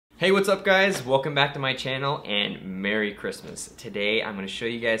Hey, what's up guys? Welcome back to my channel and Merry Christmas. Today I'm going to show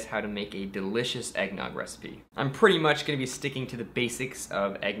you guys how to make a delicious eggnog recipe. I'm pretty much going to be sticking to the basics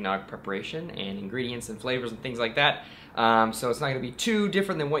of eggnog preparation and ingredients and flavors and things like that. So it's not going to be too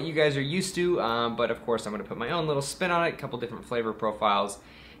different than what you guys are used to, but of course I'm going to put my own little spin on it, a couple different flavor profiles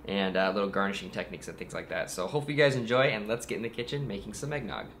and little garnishing techniques and things like that. So hopefully you guys enjoy, and let's get in the kitchen making some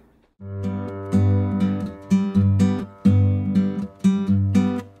eggnog.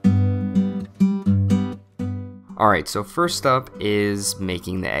 Alright, so first up is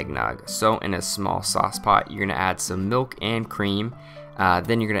making the eggnog. So in a small sauce pot, you're going to add some milk and cream.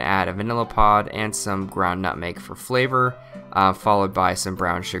 Then you're going to add a vanilla pod and some ground nutmeg for flavor, followed by some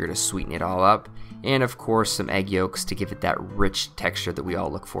brown sugar to sweeten it all up, and of course some egg yolks to give it that rich texture that we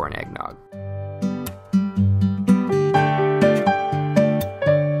all look for in eggnog.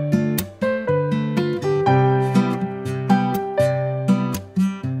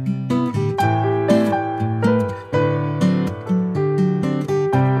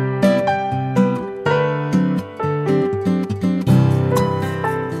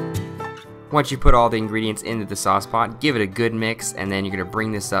 Once you put all the ingredients into the sauce pot, give it a good mix, and then you're going to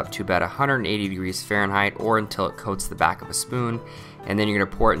bring this up to about 180 degrees Fahrenheit or until it coats the back of a spoon, and then you're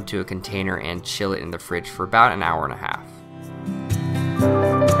going to pour it into a container and chill it in the fridge for about an hour and a half.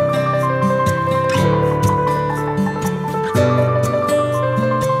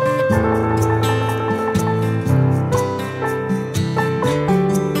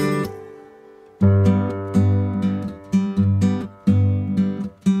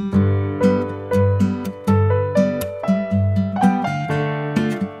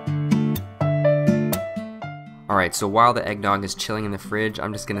 Alright, so while the eggnog is chilling in the fridge,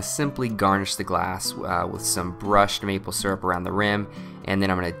 I'm just going to simply garnish the glass with some brushed maple syrup around the rim, and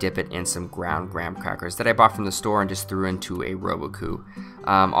then I'm going to dip it in some ground graham crackers that I bought from the store and just threw into a Robot.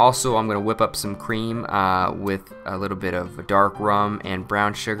 Also, I'm going to whip up some cream with a little bit of dark rum and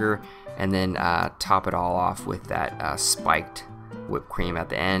brown sugar, and then top it all off with that spiked whipped cream at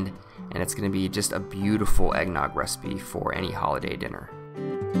the end, and it's going to be just a beautiful eggnog recipe for any holiday dinner.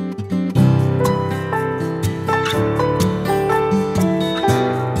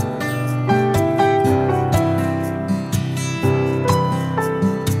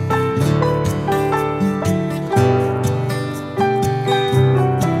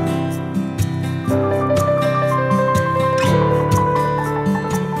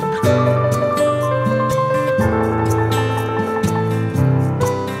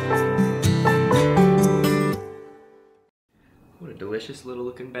 What a delicious little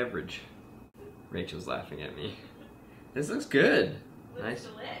looking beverage. Rachel's laughing at me. This looks good. Nice.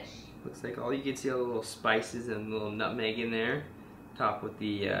 Delish. Looks like you can see all the little spices and little nutmeg in there. Topped with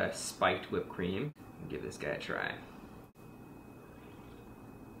the spiked whipped cream. I'll give this guy a try.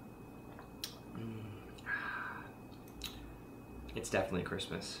 It's definitely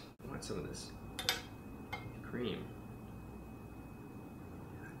Christmas. I want some of this cream.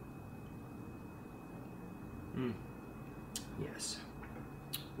 Yes.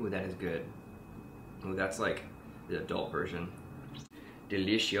 Ooh, that is good. Ooh, that's like the adult version.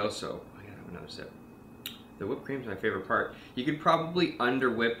 Delicioso. I gotta have another sip. The whipped cream's my favorite part. You could probably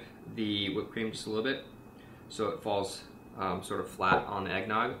under whip the whipped cream just a little bit so it falls sort of flat on the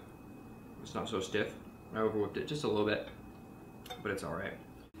eggnog. It's not so stiff. I over whipped it just a little bit, but it's alright.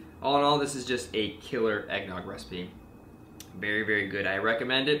 All in all, this is just a killer eggnog recipe. Very, very good. I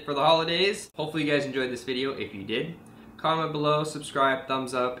recommend it for the holidays. Hopefully you guys enjoyed this video. If you did, comment below, subscribe,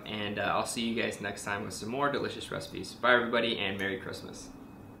 thumbs up, and I'll see you guys next time with some more delicious recipes. Bye everybody, and Merry Christmas.